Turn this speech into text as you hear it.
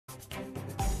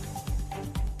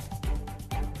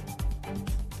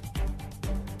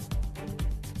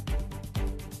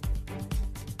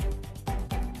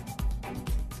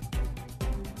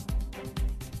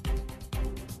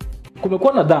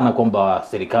Kumekuwa na dhana kwamba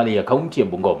serikali ya kaunti ya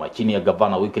Bungoma chini ya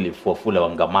Gavana Wycliffe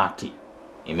Wangamati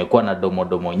imekuwa na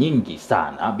domodomo nyingi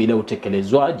sana bila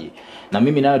utekelezwaji, na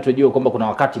mimi nayo tunajua kwamba kuna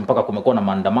wakati mpaka kumekuwa na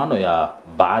maandamano ya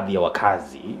baadhi ya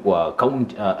wakazi wa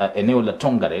kaunti eneo la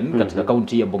Tongaren katika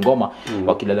kaunti ya Bungoma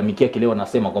wakilalamikia kile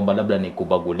wanasema kwamba labda ni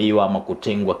kubaguliwa ama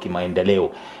kutengwa kimaendeleo.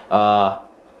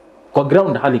 Kwa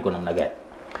ground hali iko namna gani?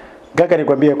 Kaka,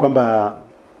 nikwambie kwamba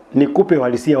nikupe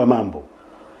uhalisia wa mambo.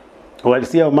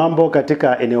 Uhalisia wa mambo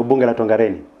katika eneo bunge la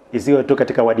Tongareni, isiwe tu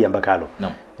katika wadi ya Mbakalo.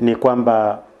 No. Ni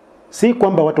kwamba si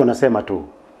kwamba watu wanasema tu,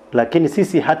 lakini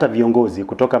sisi hata viongozi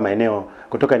kutoka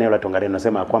eneo la Tongareni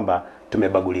nasema kwamba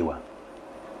tumebaguliwa.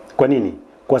 Kwa nini?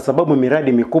 Kwa sababu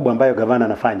miradi mikubwa ambayo gavana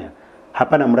anafanya,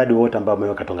 hapana mradi wote ambao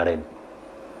umeweka Tongareni.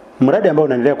 Mradi ambao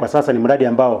unaendelea kwa sasa ni mradi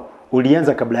ambao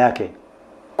ulianza kabla yake.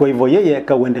 Kwa hivyo yeye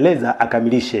kauendeleza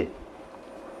akamilishe.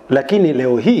 Lakini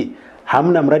leo hii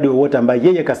hamna mradi wowote ambao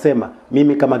yeye kasema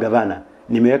mimi kama gavana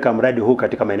nimeweka mradi huu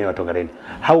katika maeneo ya Tongareni.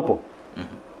 Haupo.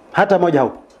 Hata moja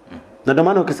haupo. Na ndio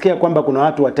maana ukisikia kwamba kuna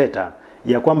watu wateta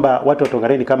ya kwamba watu wa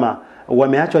Tongareni kama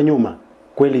wameachwa nyuma,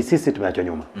 kweli sisi tumeachwa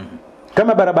nyuma.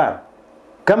 Kama barabara,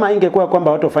 kama ingekuwa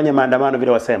kwamba watu wafanye maandamano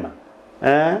vile wasema,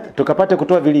 tukapate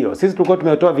kutoa vilio. Sisi tulikuwa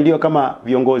tumetoa vilio kama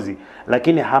viongozi,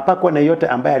 lakini hapakuwa na yote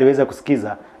ambaye aliweza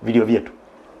kusikiza vilio vyetu.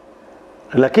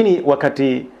 Lakini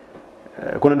wakati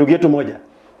kuna ndugu yetu moja,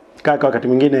 kaka, wakati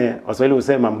mwingine Waswahili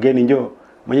husema mgeni njoo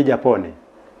mwenyeji apone.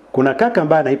 Kuna kaka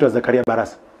ambaye anaitwa Zakaria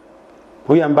Barasa.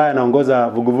 Huyu ambaye anaongoza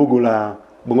vuguvugu la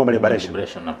Bungoma Liberation.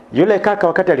 Yule kaka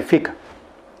wakati alifika,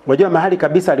 wajua mahali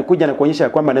kabisa alikuja na kuonyesha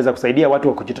kwamba anaweza kusaidia watu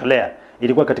wa kujitolea,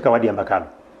 ilikuwa katika wadi ya Mbakalo.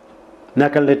 Na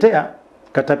akaletea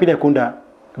katapila kunda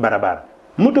barabara.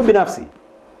 Mtu binafsi,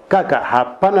 kaka,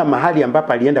 hapana mahali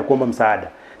ambapo alienda kuomba msaada.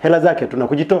 Hela zake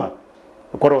tunakujitoa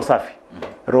kwa roho safi.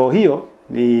 Roho hiyo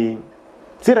ni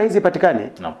si rahisi patikane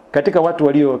katika watu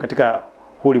walio katika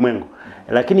ulimwengu.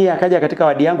 Lakini yeye akaja katika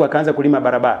wadi yangu akaanza kulima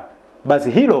barabara.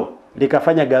 Basi hilo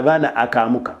likafanya gavana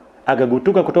akaamuka,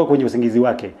 akagutuka kutoka kwenye usingizi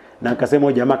wake na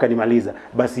akasema jamaa kanimaliza.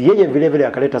 Basi yeye vile vile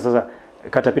akaleta sasa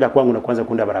katapila kwangu na kuanza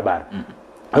kuunda barabara.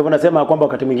 Kwa hivyo nasema kwamba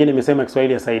wakati mwingine nimesema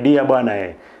Kiswahili yasaidia bwana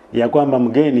ya kwamba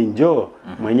mgeni njoo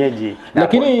mwenyeji.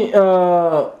 Lakini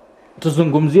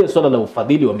tuzungumzie swala la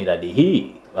ufadhili wa miradi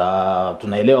hii.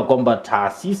 Tunaelewa kwamba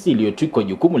taasisi iliyotwikwa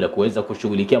jukumu la kuweza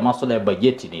kushughulikia masuala ya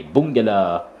bajeti ni bunge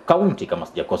la kaunti kama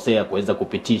sijakosea, kuweza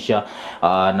kupitisha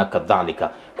na kadhalika.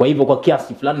 Kwa hivyo kwa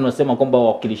kiasi fulani tunasema kwamba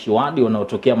wawakilishi wadi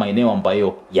wanaotokea maeneo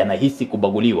ambayo yanahisi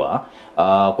kubaguliwa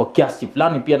kwa kiasi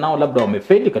fulani pia nao labda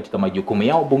wamefeli katika majukumu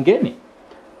yao bungeni.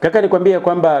 Kaka, nikwambie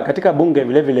kwamba katika bunge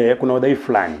vile vile kuna udhaifu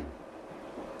fulani.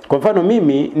 Kwa mfano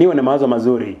mimi niwe na mawazo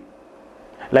mazuri,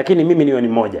 lakini mimi niwe ni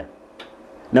mmoja.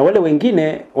 Na wale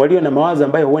wengine walio na mawazo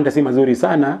ambayo huenda si mazuri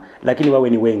sana, lakini wawe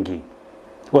ni wengi.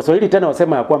 Waswahili tena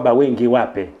wasema kwamba wengi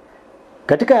wape.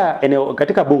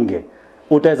 Katika bunge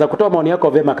utaweza kutoa maoni yako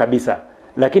vema kabisa,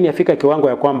 lakini yafika kiwango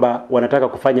ya kwamba wanataka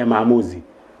kufanya maamuzi.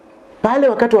 Pale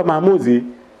wakati wa maamuzi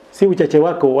si uchache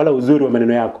wako wala uzuri wa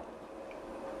maneno yako,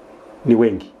 ni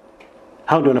wengi.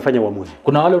 Hao ndio wanafanya uamuzi.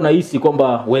 Kuna wale unahisi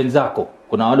kwamba wenzako,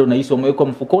 kuna wale unahisi wamewekwa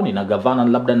mfukoni na gavana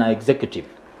labda na executive.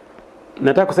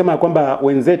 Nataka kusema kwamba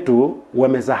wenzetu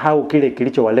wamesahau kile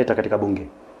kilichowaleta katika bunge.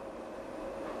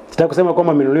 Sitaki kusema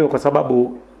kwamba wamenunuliwa kwa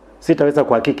sababu sitaweza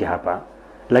kuhakiki hapa,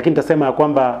 lakini nitasema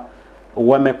kwamba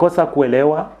wamekosa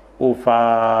kuelewa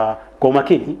kwa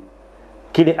umakini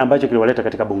kile ambacho kiliwaleta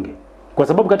katika bunge. Kwa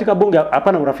sababu katika bunge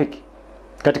hapana urafiki.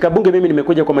 Katika bunge mimi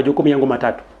nimekuja kwa majukumu yangu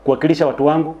matatu: kuwakilisha watu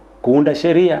wangu, kuunda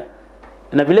sheria,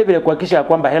 na vile vile kuhakikisha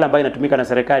kwamba hela ambayo inatumika na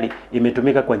serikali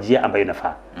imetumika kwa njia ambayo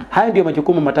inafaa. Haya ndio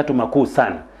majukumu matatu makuu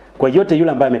sana kwa yote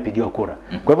yule ambaye amepigiwa kura.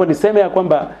 Kwa hivyo niseme ya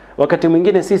kwamba wakati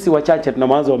mwingine sisi wachache tuna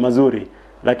mawazo mazuri,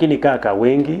 lakini kaka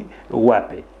wengi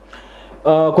wape.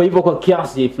 Kwa hivyo kwa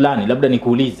kiasi fulani labda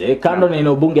nikuulize, kando na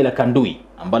eneo bunge la Kandui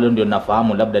ambalo ndio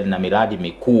nafahamu labda lina miradi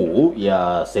mikuu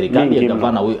ya serikali ya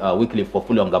Gavana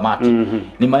Wycliffe Wangamati,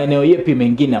 ni maeneo yapi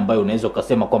mengine ambayo unaweza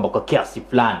kusema kwamba kwa kiasi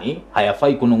fulani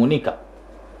hayafai kunungunika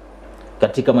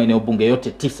katika maeneo bunge yote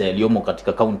 9 yaliyomo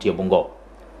katika kaunti ya Bungoma?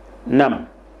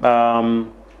 Naam.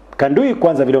 Kandui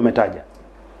kwanza vile umetaja,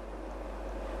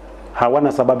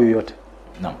 hawana sababu yoyote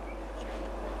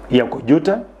ya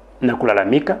kujuta na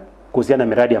kulalamika kuhusiana na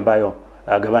miradi ambayo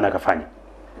gavana akafanya.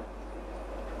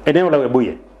 Eneo la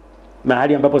Webuye,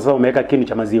 mahali ambapo sasa umeweka kinu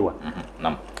cha maziwa,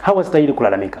 hawastahili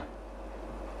kulalamika.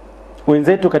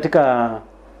 Wenzetu katika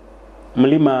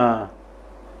mlima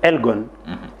Elgon,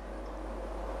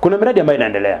 kuna miradi ambayo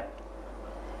inaendelea,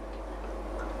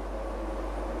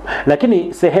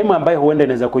 lakini sehemu ambayo huenda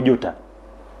inaweza kujuta,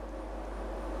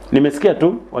 nimesikia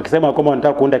tu wakisema kwamba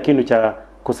wanataka kuunda kinu cha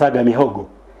kusaga mihogo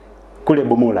kule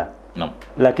Bumula. Naam.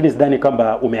 Lakini sidhani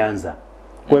kwamba umeanza.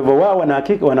 Kwa hivyo wao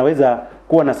wanaweza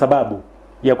kuwa na sababu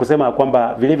ya kusema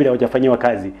kwamba vile vile hawajafanyiwa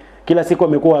kazi. Kila siku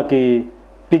wamekuwa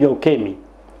wakipiga ukemi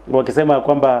wakisema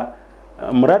kwamba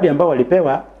mradi ambao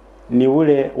walipewa ni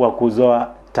ule wa kuzoa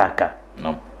taka.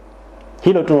 Naam.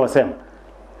 Hilo tunawasema.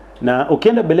 Na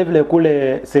ukienda vile vile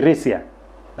kule Sirisia,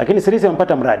 lakini Sirisia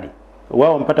wamepata mradi.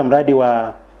 Wao wamepata mradi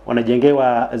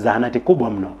wanajengewa zahanati kubwa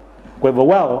mno. Kwa hivyo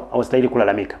wao hawastahili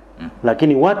kulalamika.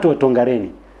 Lakini watu wa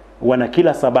Tongareni wana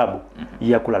kila sababu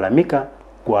ya kulalamika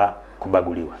kwa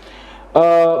kubaguliwa.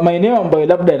 Maeneo ambayo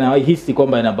labda yanahisi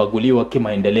kwamba yanabaguliwa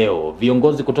kimaendeleo,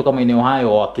 viongozi kutoka maeneo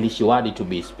hayo, wawakilishi wadi to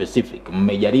be specific,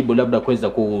 mmejaribu labda kuweza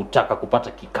kutaka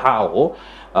kupata kikao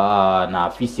na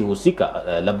afisi husika,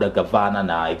 labda gavana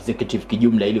na executive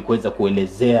kijumla, ili kuweza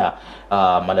kuelezea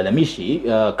malalamishi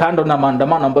kando na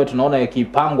maandamano ambayo tunaona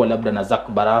yakipangwa labda na Zak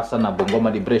Barasa na Bungoma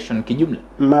Liberation kijumla?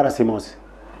 Mara simosi,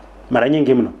 mara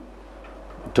nyingi mno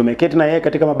tumeketi na yeye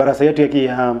katika mabarasa yetu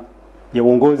ya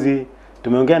uongozi,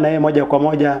 tumeongea na yeye moja kwa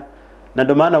moja, na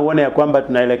ndio maana uone ya kwamba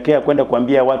tunaelekea kwenda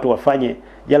kuambia watu wafanye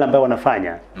yale ambayo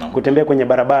wanafanya. Kutembea kwenye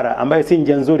barabara ambayo si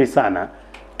njia nzuri sana,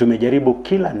 tumejaribu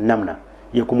kila namna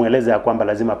ya kumweleza ya kwamba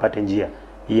lazima apate njia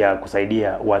ya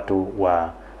kusaidia watu wa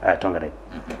Tongareni.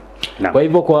 Kwa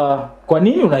hivyo kwa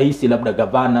nini unahisi labda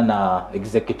gavana na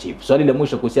executive, swali la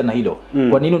mwisho kuhusiana na hilo,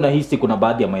 kwa nini unahisi kuna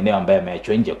baadhi ya maeneo ambayo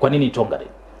yameachwa nje? Kwa nini Tongareni?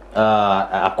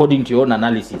 According to your own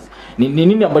analysis, ni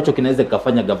nini ambacho kinaweza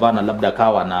kufanya gavana labda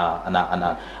akawa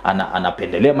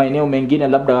anapendelea maeneo mengine,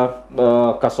 labda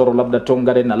kasoro labda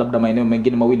Tongareni na labda maeneo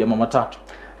mengine mawili ama matatu?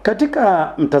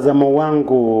 Katika mtazamo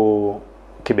wangu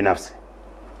kibinafsi,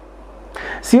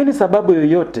 sioni sababu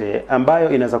yoyote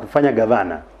ambayo inaweza kufanya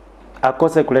gavana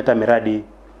akose kuleta miradi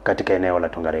katika eneo la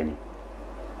Tongareni.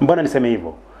 Mbona niseme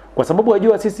hivyo? Kwa sababu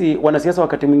wajua sisi wanasiasa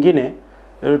wakati mwingine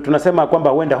tunasema kwamba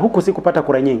huenda huku si kupata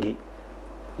kura nyingi,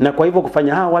 na kwa hivyo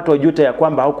kufanya hawa watu wajute ya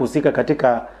kwamba hawakuhusika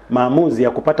katika maamuzi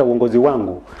ya kupata uongozi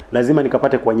wangu, lazima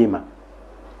nikapate kwa nyima.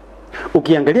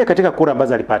 Ukiangalia katika kura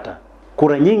ambazo alipata,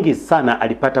 kura nyingi sana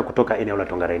alipata kutoka eneo la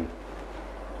Tongareni.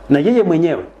 Na yeye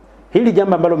mwenyewe, hili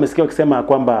jambo ambalo umesikia ukisema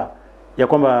kwamba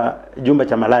jumba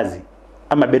cha malazi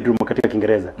ama bedroom katika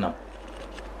Kiingereza, no,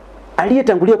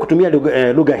 aliyetangulia kutumia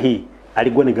lugha hii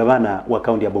alikuwa ni gavana wa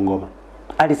kaunti ya Bungoma.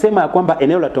 Alisema kwamba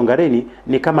eneo la Tongareni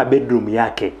ni kama bedroom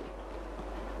yake.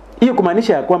 Hiyo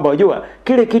kumaanisha ya kwamba wajua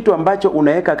kile kitu ambacho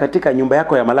unaweka katika nyumba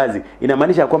yako ya malazi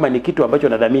inamaanisha kwamba ni kitu ambacho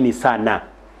unadhamini sana.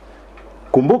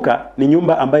 Kumbuka ni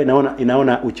nyumba ambayo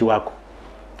inaona uchi wako.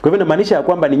 Kwa hivyo inamaanisha ya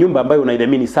kwamba ni nyumba ambayo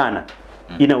unaidhamini sana.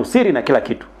 Ina usiri na kila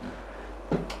kitu.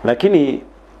 Lakini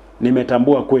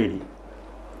nimetambua kweli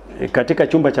katika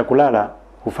chumba cha kulala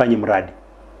hufanyi mradi.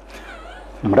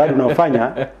 Mradi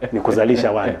unaofanya ni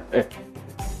kuzalisha wana.